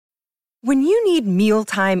When you need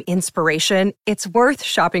mealtime inspiration, it's worth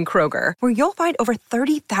shopping Kroger, where you'll find over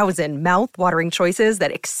 30,000 mouth-watering choices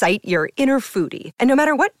that excite your inner foodie. And no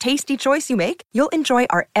matter what tasty choice you make, you'll enjoy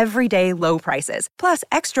our everyday low prices, plus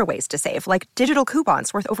extra ways to save, like digital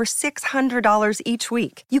coupons worth over $600 each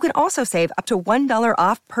week. You can also save up to $1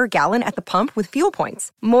 off per gallon at the pump with fuel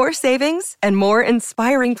points. More savings and more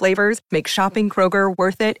inspiring flavors make shopping Kroger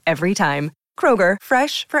worth it every time. Kroger,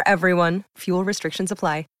 fresh for everyone. Fuel restrictions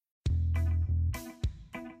apply.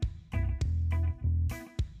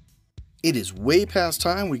 It is way past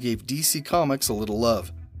time we gave DC Comics a little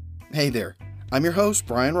love. Hey there, I'm your host,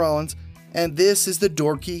 Brian Rollins, and this is the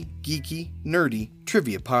Dorky, Geeky, Nerdy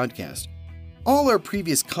Trivia Podcast. All our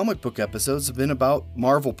previous comic book episodes have been about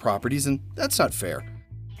Marvel properties, and that's not fair.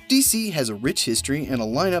 DC has a rich history and a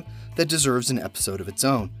lineup that deserves an episode of its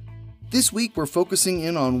own. This week we're focusing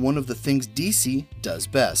in on one of the things DC does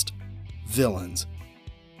best: villains.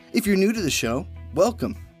 If you're new to the show,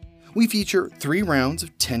 welcome. We feature 3 rounds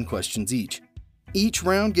of 10 questions each. Each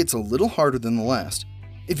round gets a little harder than the last.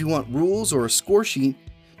 If you want rules or a score sheet,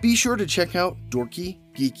 be sure to check out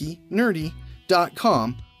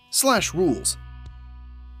dorkygeekynerdy.com/rules.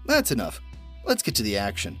 That's enough. Let's get to the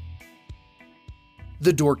action.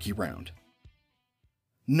 The Dorky Round.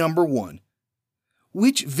 Number 1.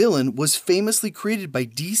 Which villain was famously created by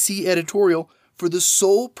DC editorial for the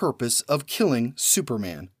sole purpose of killing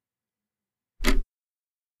Superman?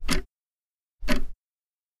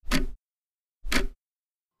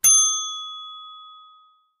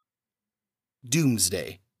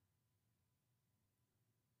 Doomsday.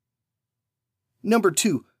 Number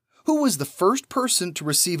 2. Who was the first person to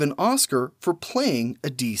receive an Oscar for playing a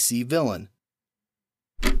DC villain?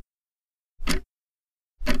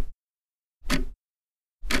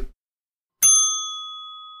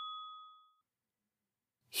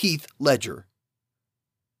 Heath Ledger.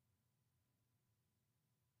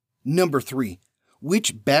 Number 3.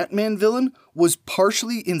 Which Batman villain was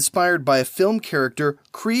partially inspired by a film character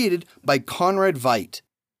created by Conrad Veidt?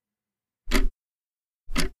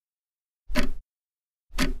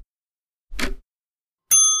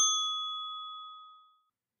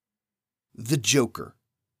 The Joker.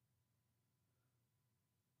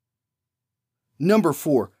 Number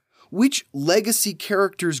 4. Which legacy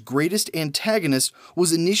character's greatest antagonist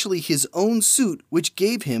was initially his own suit which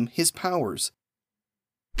gave him his powers?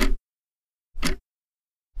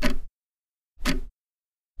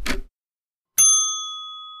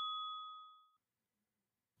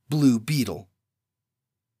 Blue Beetle.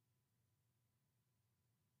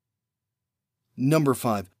 Number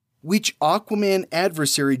 5. Which Aquaman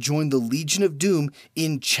adversary joined the Legion of Doom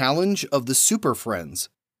in Challenge of the Super Friends?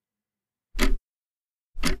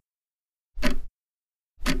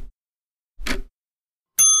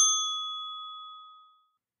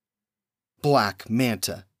 Black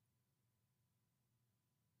Manta.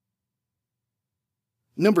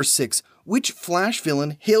 Number 6. Which Flash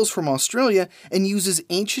villain hails from Australia and uses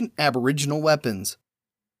ancient Aboriginal weapons?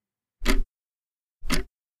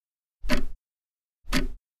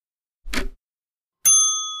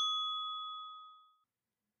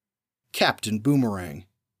 Captain Boomerang.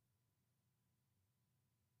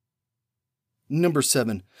 Number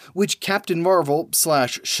 7. Which Captain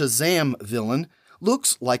Marvel/Shazam villain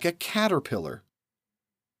looks like a caterpillar?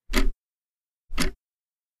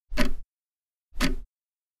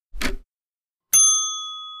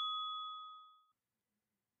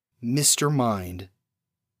 Mr. Mind.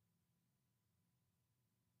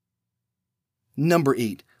 Number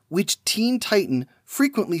 8. Which Teen Titan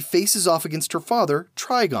frequently faces off against her father,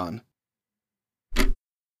 Trigon?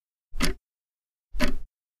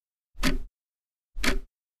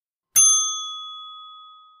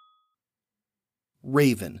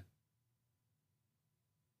 Raven.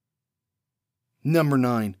 Number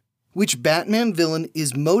 9. Which Batman villain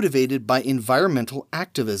is motivated by environmental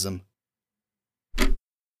activism?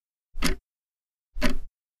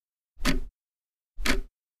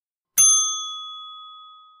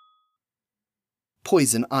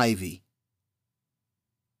 Poison Ivy.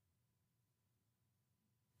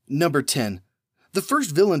 Number 10. The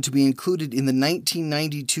first villain to be included in the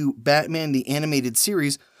 1992 Batman the Animated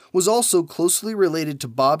Series was also closely related to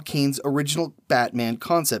Bob Kane's original Batman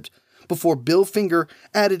concept, before Bill Finger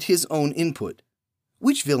added his own input.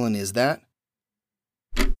 Which villain is that?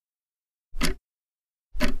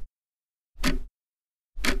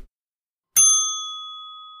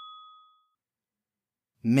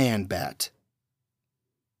 Man-Bat.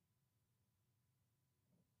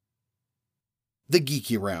 The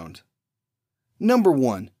Geeky Round. Number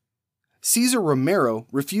 1. Cesar Romero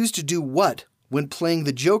refused to do what when playing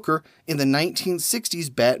the Joker in the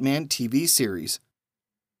 1960s Batman TV series?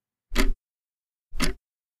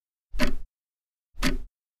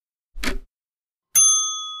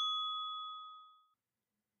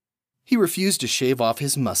 He refused to shave off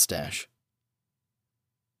his mustache.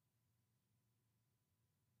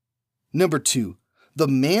 Number 2. The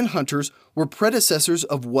Manhunters were predecessors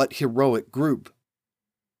of what heroic group?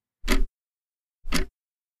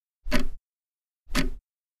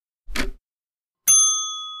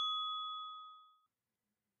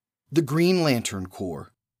 The Green Lantern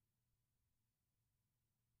Corps.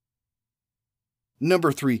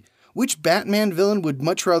 Number 3. Which Batman villain would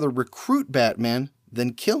much rather recruit Batman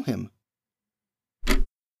than kill him?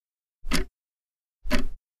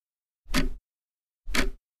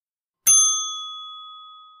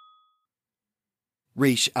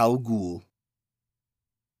 Ra's al Ghul.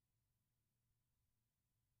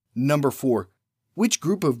 Number 4. Which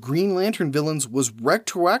group of Green Lantern villains was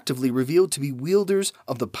retroactively revealed to be wielders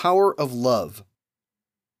of the power of love?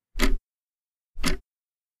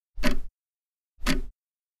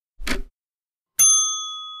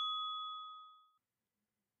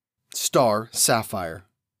 Star Sapphire.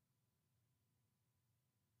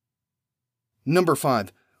 Number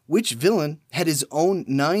 5. Which villain had his own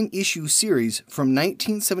 9-issue series from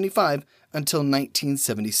 1975 until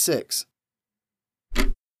 1976?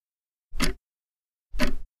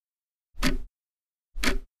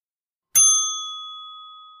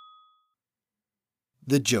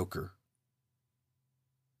 The Joker.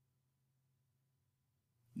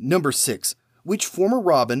 Number 6. Which former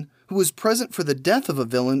Robin, who was present for the death of a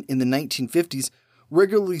villain in the 1950s,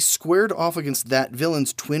 regularly squared off against that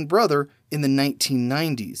villain's twin brother in the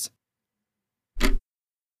 1990s?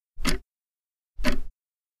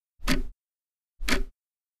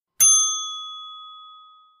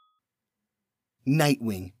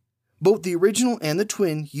 Nightwing. Both the original and the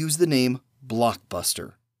twin use the name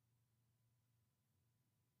Blockbuster.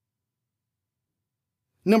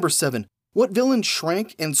 Number 7. What villain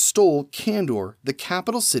shrank and stole Kandor, the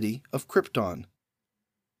capital city of Krypton?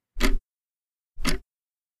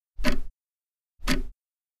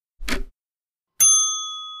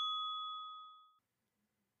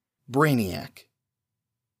 Brainiac.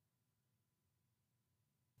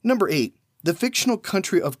 Number 8. The fictional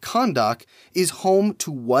country of Kahndaq is home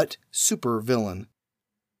to what supervillain?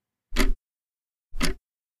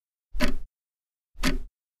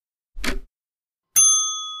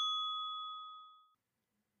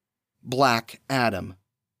 Black Adam.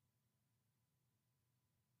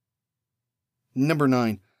 Number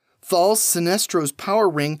 9. Thal's Sinestro's power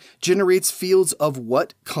ring generates fields of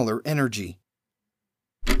what color energy?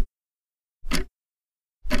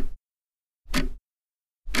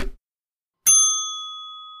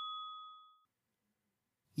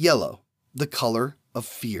 Yellow, the color of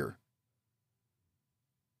fear.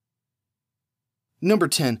 Number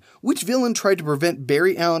 10. Which villain tried to prevent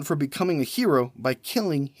Barry Allen from becoming a hero by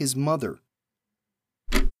killing his mother?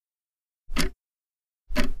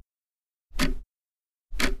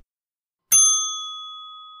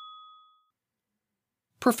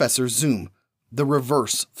 Professor Zoom, the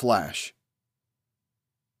Reverse Flash.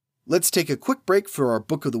 Let's take a quick break for our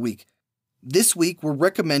book of the week. This week, we're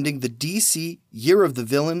recommending the DC Year of the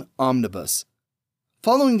Villain Omnibus.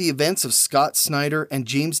 Following the events of Scott Snyder and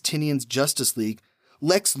James Tynion's Justice League,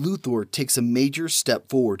 Lex Luthor takes a major step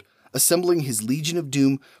forward, assembling his Legion of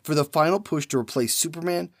Doom for the final push to replace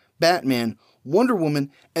Superman, Batman, Wonder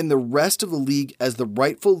Woman, and the rest of the League as the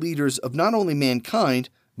rightful leaders of not only mankind,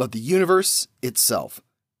 but the universe itself.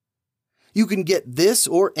 You can get this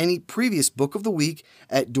or any previous book of the week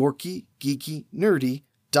at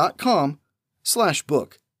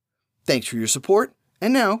dorkygeekynerdy.com/book. Thanks for your support,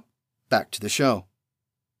 and now, back to the show.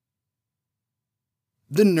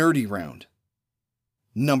 The Nerdy Round.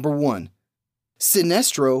 Number 1.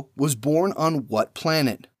 Sinestro was born on what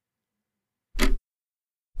planet?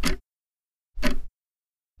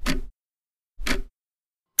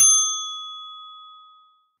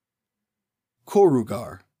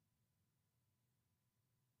 Korugar.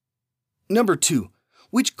 Number 2.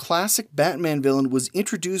 Which classic Batman villain was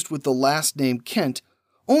introduced with the last name Kent,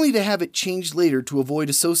 only to have it changed later to avoid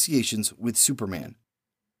associations with Superman?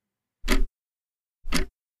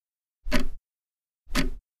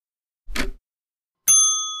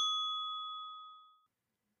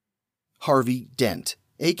 Harvey Dent,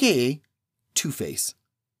 aka Two-Face.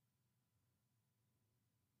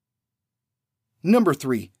 Number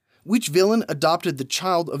 3. Which villain adopted the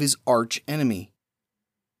child of his arch enemy?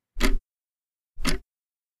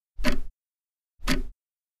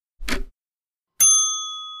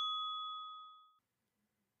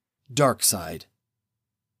 Darkseid.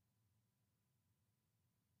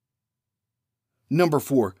 Number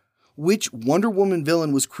 4. Which Wonder Woman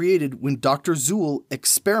villain was created when Dr. Zool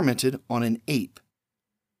experimented on an ape?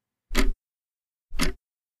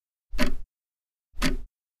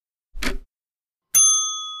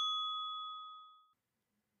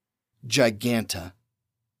 Giganta.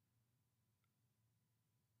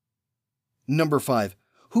 Number 5.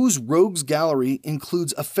 Whose rogues gallery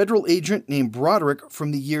includes a federal agent named Broderick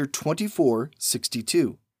from the year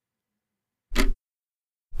 2462?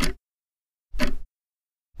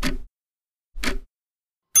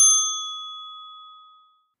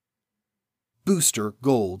 Booster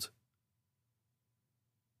Gold.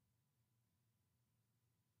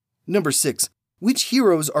 Number 6. Which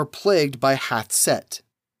heroes are plagued by Hathset?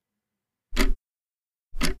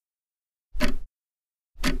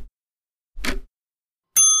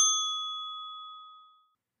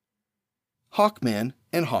 Hawkman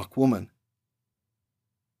and Hawkwoman.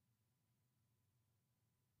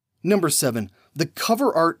 Number 7. The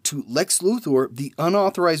cover art to Lex Luthor, the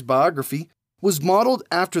unauthorized biography, was modeled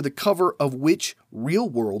after the cover of which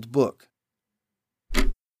real-world book?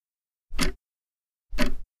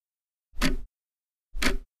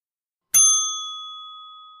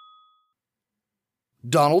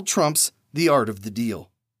 Donald Trump's The Art of the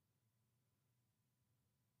Deal.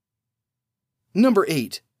 Number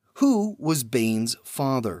 8. Who was Bane's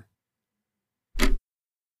father?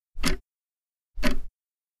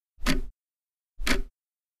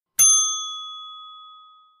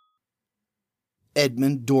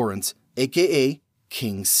 Edmund Dorrance, aka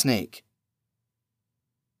King Snake.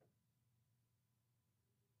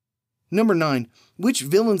 Number 9. Which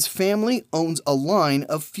villain's family owns a line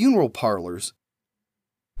of funeral parlors?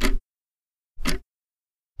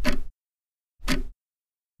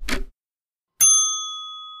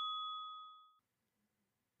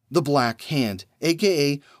 The Black Hand,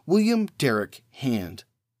 aka William Derrick Hand.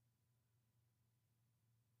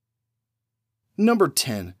 Number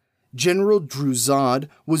 10. General Druzad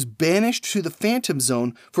was banished to the Phantom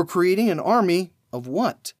Zone for creating an army of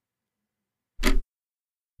what?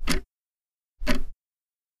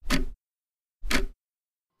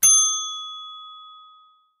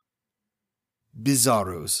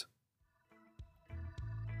 Bizarros.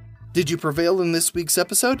 Did you prevail in this week's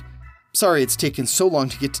episode? Sorry it's taken so long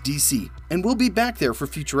to get to DC, and we'll be back there for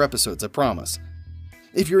future episodes, I promise.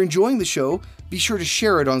 If you're enjoying the show, be sure to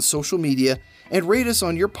share it on social media and rate us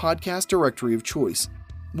on your podcast directory of choice.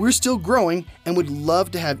 We're still growing and would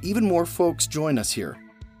love to have even more folks join us here.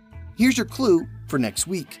 Here's your clue for next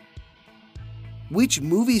week. Which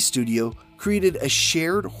movie studio created a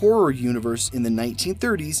shared horror universe in the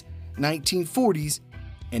 1930s, 1940s,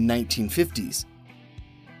 and 1950s?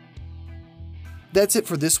 That's it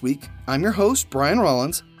for this week. I'm your host, Brian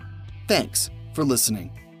Rollins. Thanks for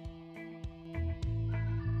listening.